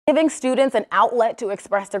Giving students an outlet to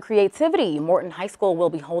express their creativity, Morton High School will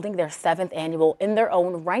be holding their 7th annual In Their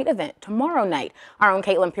Own Right event tomorrow night. Our own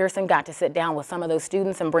Caitlin Pearson got to sit down with some of those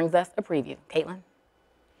students and brings us a preview. Caitlin.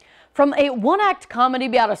 From a one-act comedy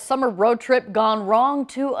about a summer road trip gone wrong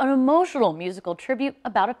to an emotional musical tribute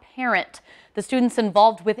about a parent. The students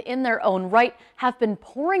involved with In Their Own Right have been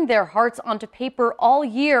pouring their hearts onto paper all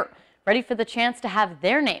year, ready for the chance to have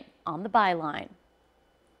their name on the byline.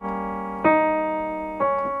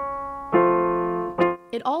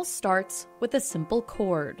 It all starts with a simple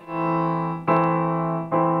chord.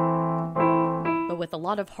 But with a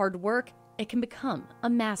lot of hard work, it can become a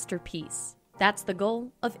masterpiece. That's the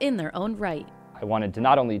goal of In Their Own Right. I wanted to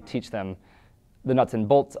not only teach them the nuts and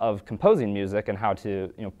bolts of composing music and how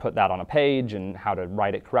to put that on a page and how to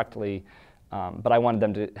write it correctly, but I wanted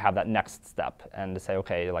them to have that next step and to say,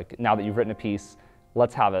 okay, like now that you've written a piece,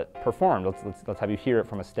 let's have it performed. Let's have you hear it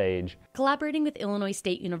from a stage. Collaborating with Illinois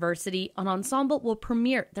State University, an ensemble will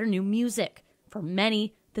premiere their new music. For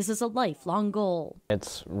many, this is a lifelong goal.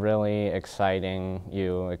 It's really exciting.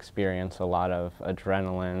 You experience a lot of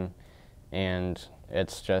adrenaline, and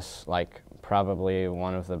it's just like probably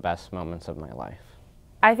one of the best moments of my life.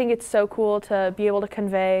 I think it's so cool to be able to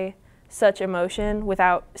convey such emotion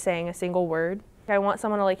without saying a single word. I want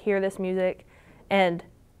someone to hear this music, and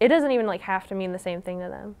it doesn't even have to mean the same thing to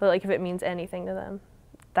them, but if it means anything to them,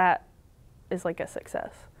 that is a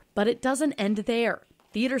success. But it doesn't end there.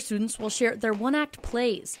 Theater students will share their one-act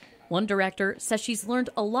plays. One director says she's learned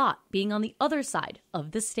a lot being on the other side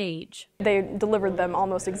of the stage. They delivered them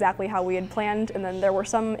almost exactly how we had planned, and then there were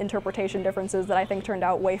some interpretation differences that I think turned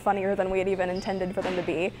out way funnier than we had even intended for them to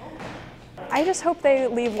be. I just hope they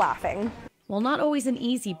leave laughing. While not always an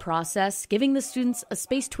easy process, giving the students a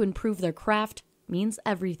space to improve their craft means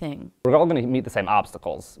everything. We're all going to meet the same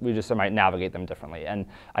obstacles. We just might navigate them differently. And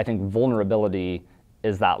I think vulnerability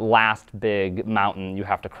is that last big mountain you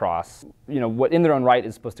have to cross. What In Their Own Right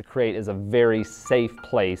is supposed to create is a very safe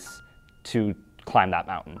place to climb that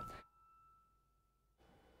mountain.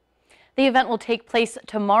 The event will take place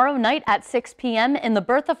tomorrow night at 6 p.m. in the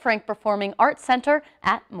Bertha Frank Performing Arts Center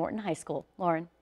at Morton High School. Lauren.